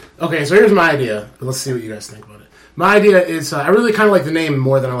Okay, so here's my idea. Let's see what you guys think about it. My idea is, I really kind of like the name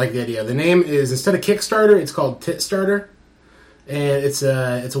more than I like the idea. The name is, instead of Kickstarter, it's called Tit Starter. And it's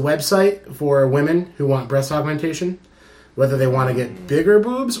a website for women who want breast augmentation. Whether they want to get bigger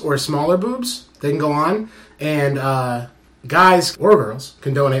boobs or smaller boobs, they can go on. And guys or girls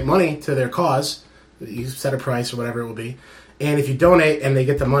can donate money to their cause. You set a price or whatever it will be. And if you donate and they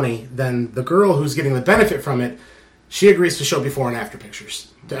get the money, then the girl who's getting the benefit from it, she agrees to show before and after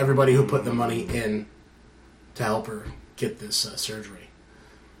pictures to everybody who put the money in to help her get this surgery.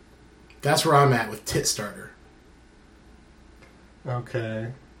 That's where I'm at with Tit Starter.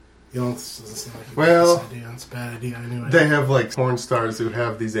 Okay. You know, it's not like well, it's a bad idea anyway. They have like porn stars who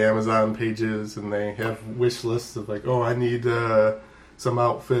have these Amazon pages, and they have wish lists of like, oh, I need some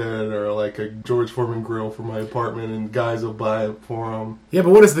outfit or like a George Foreman grill for my apartment, and guys will buy it for them. Yeah, but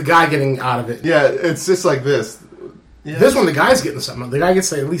what is the guy getting out of it? Yeah, it's just like this. Yeah. This one, the guy's getting something. The guy gets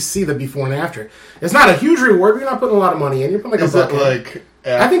to at least see the before and after. It's not a huge reward, but you're not putting a lot of money in. You're putting like is a buck in. Like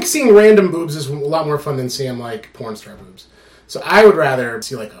I think seeing random boobs is a lot more fun than seeing like porn star boobs. So I would rather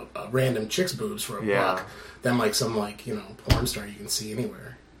see like a random chick's boobs for a buck than like some like, you know, porn star you can see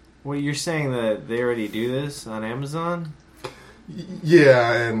anywhere. Well, you're saying that they already do this on Amazon?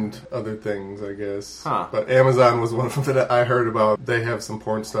 Yeah, and other things, I guess. Huh. But Amazon was one of them that I heard about. They have some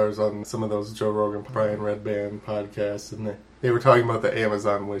porn stars on some of those Joe Rogan, Brian Red Band podcasts, and they were talking about the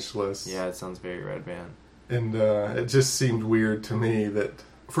Amazon wish list. Yeah, it sounds very Red Band. And it just seemed weird to me that,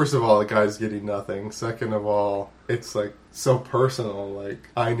 first of all, the guy's getting nothing. Second of all, it's like so personal. Like,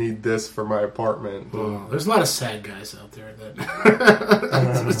 I need this for my apartment. Oh, there's a lot of sad guys out there that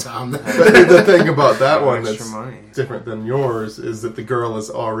Tom. But the thing about that one extra that's money. different than yours is that the girl is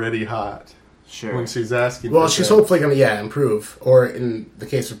already hot. Sure. When she's asking Well, for she's things. hopefully going to, improve. Or in the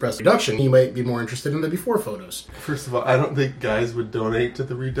case of breast reduction, you might be more interested in the before photos. First of all, I don't think guys would donate to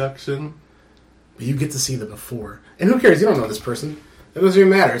the reduction. But you get to see the before. And who cares? You don't know this person. It doesn't even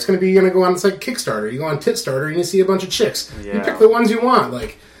matter. It's going to go on, it's like Kickstarter. You go on Tit Starter and you see a bunch of chicks. Yeah. You pick the ones you want.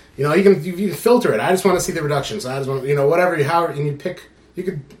 Like, you know, you can filter it. I just want to see the reductions. I just want, whatever, and you pick,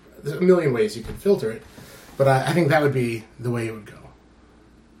 there's a million ways you could filter it. But I think that would be the way it would go.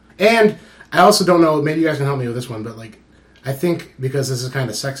 And I also don't know, maybe you guys can help me with this one, but like, I think because this is kind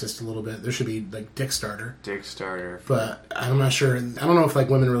of sexist a little bit, there should be like Dick Starter. Dick Starter. But I'm not sure. I don't know if like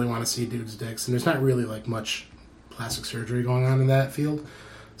women really want to see dudes' dicks, and there's not really like much plastic surgery going on in that field.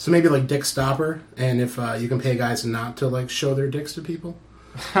 So maybe like Dick Stopper, and if you can pay guys not to like show their dicks to people.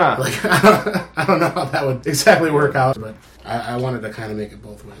 Like I don't know how that would exactly work out, but I wanted to kind of make it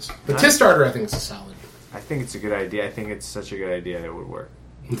both ways. But Tit Starter, I think is a solid. I think it's a good idea. I think it's such a good idea that it would work.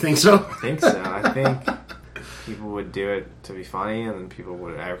 You think so? I think so. I think people would do it to be funny, and then people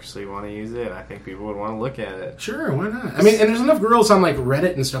would actually want to use it. I think people would want to look at it. Sure, why not? I mean, and there's enough girls on like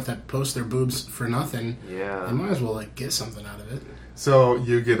Reddit and stuff that post their boobs for nothing. Yeah. They might as well like get something out of it. So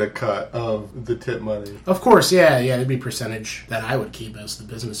you get a cut of the tit money. Of course, yeah, it'd be percentage that I would keep as the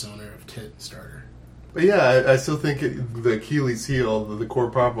business owner of Tit Starter. But yeah, I still think the Achilles heel, the core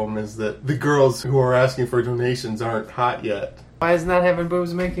problem is that the girls who are asking for donations aren't hot yet. Why is not having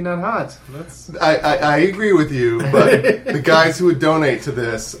boobs make you not hot? I agree with you, but the guys who would donate to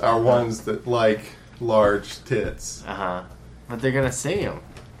this are ones that like large tits. Uh-huh. But they're going to see them.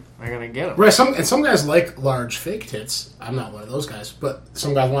 They're going to get them. Right, some guys like large fake tits. I'm not one of those guys, but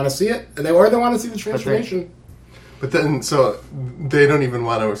some guys want to see it, and they want to see the transformation. But then, so they don't even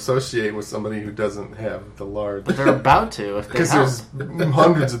want to associate with somebody who doesn't have the large. But they're about to if they because there's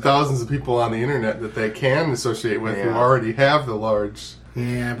hundreds of thousands of people on the internet that they can associate with who already have the large.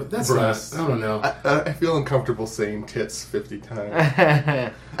 Yeah, but that's breasts. not. I don't know. I feel uncomfortable saying tits 50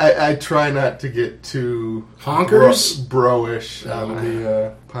 times. I try not to get too honkers, bro-ish on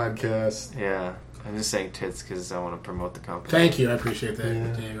the podcast. Yeah, I'm just saying tits because I want to promote the company. Thank you, I appreciate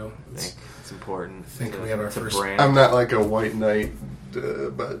that, Diego. It's important. I think we have our first brand. I'm not like a white knight,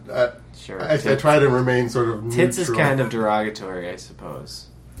 but I try to remain sort of neutral. Tits is kind of derogatory, I suppose.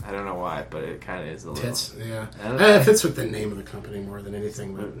 I don't know why, but it kind of is a little. Tits, yeah. It fits with the name of the company more than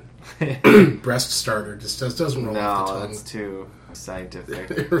anything, but Breast Starter just doesn't roll off the tongue. No, that's too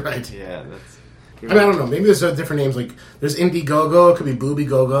scientific. Right. Yeah, that's... I mean, I don't know. Maybe there's different names. Like, there's Indiegogo. It could be Booby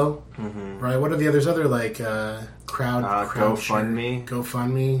Go-Go. Mm-hmm. Right? What are the others? Other, like, GoFundMe.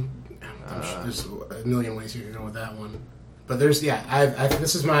 GoFundMe. I'm sure there's a million ways you can go with that one. But there's,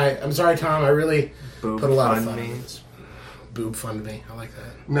 this is my... I'm sorry, Tom. I really put a lot of thought into this. Boob fund me. I like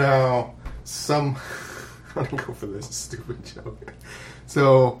that. Now, I'm going to go for this stupid joke.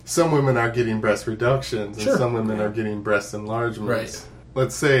 So, some women are getting breast reductions, and some women are getting breast enlargements. Right.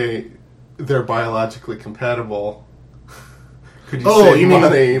 Let's say they're biologically compatible. Could you save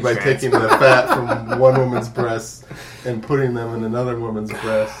money by taking the fat from one woman's breasts and putting them in another woman's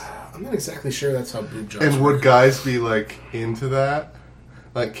breast? I'm not exactly sure that's how boob jobs And work. would guys be like into that?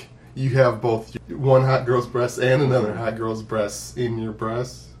 Like you have both one hot girl's breast and another hot girl's breasts in your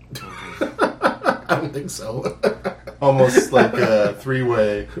breasts? I don't think so. Almost like a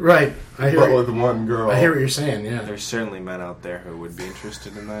three-way, Right. but with one girl. I hear what you're saying, yeah. There's certainly men out there who would be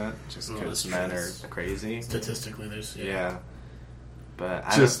interested in that, just because men are crazy. Statistically, there's... Yeah. But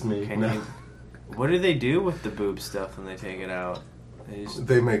I Just don't- me. Can No. you, what do they do with the boob stuff when they take it out?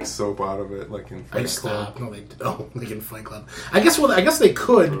 They make soap out of it, like in I Fight Club. stop. No, they don't. They can Fight Club. I guess they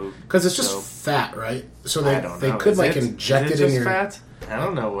could, Boob because it's just soap. fat, right? So I don't they know. could Is like it- inject is it in just your fat? I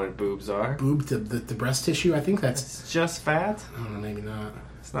don't know what boobs are. boob to the breast tissue. I think that's... It's just fat? I don't know, maybe not.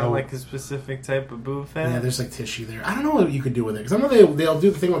 It's not Oh. like a specific type of boob fat? Yeah, there's like tissue there. I don't know what you could do with it, because I know they'll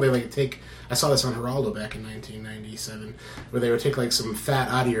do the thing where they like take... I saw this on Geraldo back in 1997, where they would take like some fat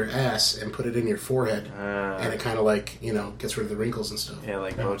out of your ass and put it in your forehead, and it kind of like, gets rid of the wrinkles and stuff. yeah,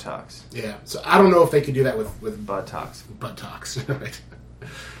 like Botox. Yeah, so I don't know if they could do that with Buttocks. buttocks. Right.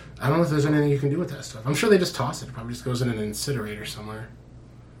 I don't know if there's anything you can do with that stuff. I'm sure they just toss it. It probably just goes in an incinerator somewhere.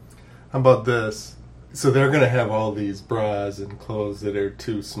 How about this? So they're going to have all these bras and clothes that are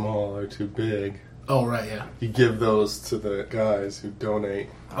too small or too big. Oh, right, yeah. You give those to the guys who donate.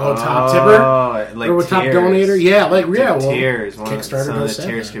 Oh, top tipper? Like Or top tiers. donator? Yeah, well, tiers. Kickstarter Some of does the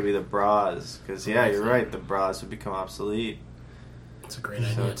say tiers that. could be the bras. Because, yeah, you're right. The bras would become obsolete. It's a great So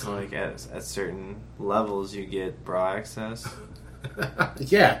idea. it's like at certain levels you get bra access.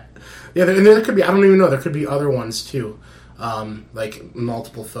 Yeah. Yeah, and there could be, I don't even know, there could be other ones too. Like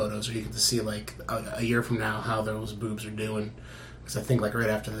multiple photos, or you get to see like a year from now how those boobs are doing. Because I think like right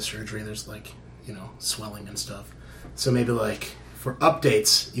after the surgery there's like, swelling and stuff. So maybe like for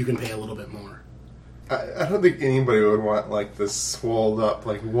updates you can pay a little bit more. I don't think anybody would want like this swolled up,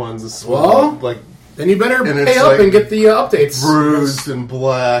 like one's a Well, up, like Then you better And pay it's up like and get the updates. bruised and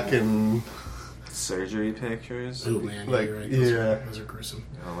black and Surgery pictures. Oh man, like, you're right. yeah. Those are gruesome.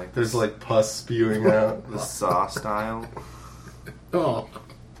 Like there's like pus spewing out. the Saw style. Oh,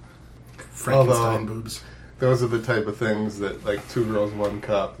 Frankenstein Although- boobs. Those are the type of things that, like, 2 Girls, 1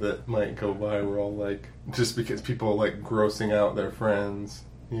 Cup, that might go viral, like, just because people like grossing out their friends,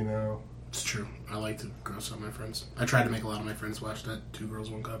 It's true. I like to gross out my friends. I tried to make a lot of my friends watch that 2 Girls,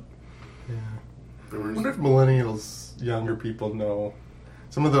 1 Cup. Yeah. There I were- wonder if millennials, younger people, know.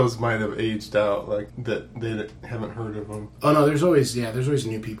 Some of those might have aged out, like, that they haven't heard of them. Oh no, there's always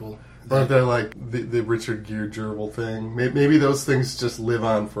new people. Or they're like the Richard Gere gerbil thing. Maybe those things just live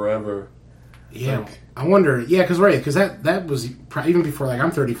on forever. Yeah, Like- I wonder. Yeah, because that was even before. Like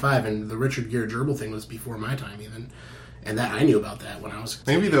I'm 35, and the Richard Gere gerbil thing was before my time even, and that I knew about that when I was.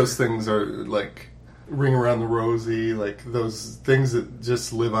 Maybe those things are like Ring Around the Rosie, like those things that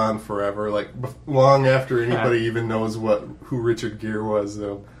just live on forever, like long after anybody even knows who Richard Gere was.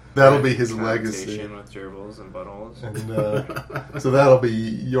 Though that'll be his legacy, Connotation with gerbils and buttholes. and so that'll be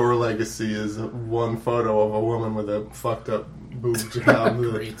your legacy is one photo of a woman with a fucked up boob job.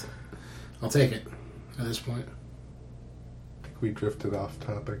 Great. I'll take it at this point. We drifted off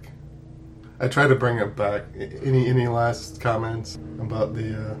topic. I try to bring it back. Any last comments about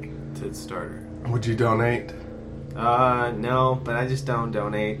the? Tit starter. Would you donate? No, but I just don't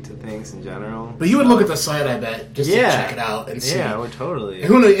donate to things in general. But you would look at the site, I bet, just to check it out and see. Yeah, I would totally. And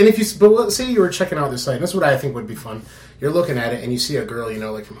who knows? And if you, but let's say you were checking out the site. That's what I think would be fun. You're looking at it and you see a girl,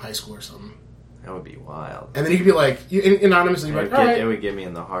 like from high school or something, That would be wild. and then you could be like, anonymously, It like, would, all right. it would get me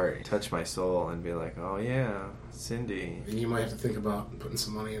in the heart, touch my soul, and be like, oh yeah, Cindy. And you might have to think about putting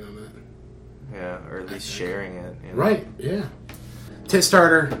some money in on that. Yeah, or at least sharing it. Right? Yeah. Tit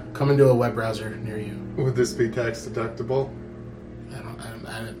starter coming to a web browser near you. Would this be tax deductible? I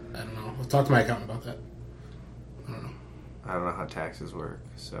don't know. We'll talk to my accountant about that. I don't know. I don't know how taxes work,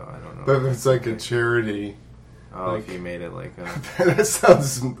 so I don't know. But if it's like a charity, Oh, like- if you made it like a... that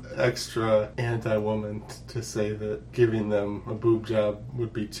sounds extra anti-woman to say that giving them a boob job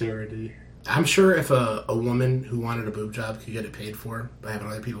would be charity. I'm sure if a woman who wanted a boob job could get it paid for by having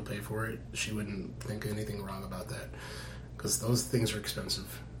other people pay for it, she wouldn't think anything wrong about that. Because those things are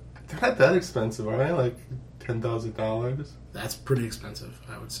expensive. They're not that expensive, are they? Like $10,000? That's pretty expensive,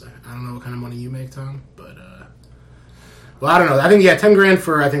 I would say. I don't know what kind of money you make, Tom, but well, I don't know. I think $10,000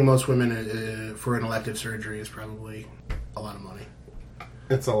 for most women for an elective surgery is probably a lot of money.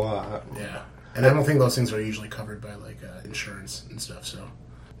 It's a lot. Yeah, and I don't think those things are usually covered by like insurance and stuff. So,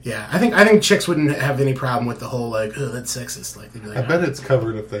 yeah, I think chicks wouldn't have any problem with the whole like, oh, that's sexist. Like, they'd be like, I bet it's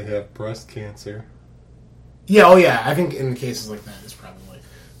covered if they have breast cancer. yeah, oh yeah. I think in cases like that, it's probably.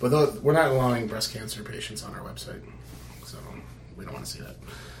 But we're not allowing breast cancer patients on our website, so We don't want to see that.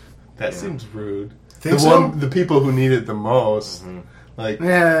 That seems rude. Think so? The people who need it the most, like,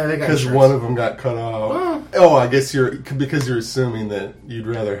 Yeah, they got because insurance. one of them got cut off. Well- Oh, I guess because you're assuming that you'd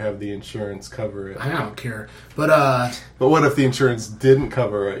rather have the insurance cover it. I don't care. But But what if the insurance didn't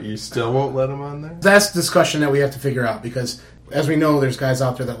cover it? You still won't let them on there? that's the discussion that we have to figure out because, as we know, there's guys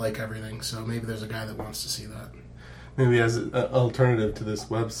out there that like everything. So maybe there's a guy that wants to see that. Maybe as an alternative to this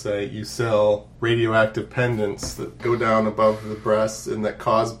website, you sell radioactive pendants that go down above the breasts and that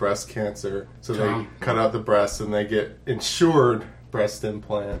cause breast cancer. So they cut out the breasts and they get insured breast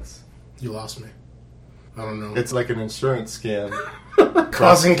implants. You lost me. I don't know. It's like an insurance scam.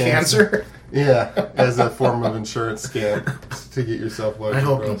 Causing Breast cancer? Yeah, as a form of insurance scam to get yourself larger I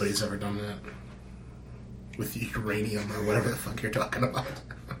hope breasts. nobody's ever done that. With uranium or whatever the fuck you're talking about.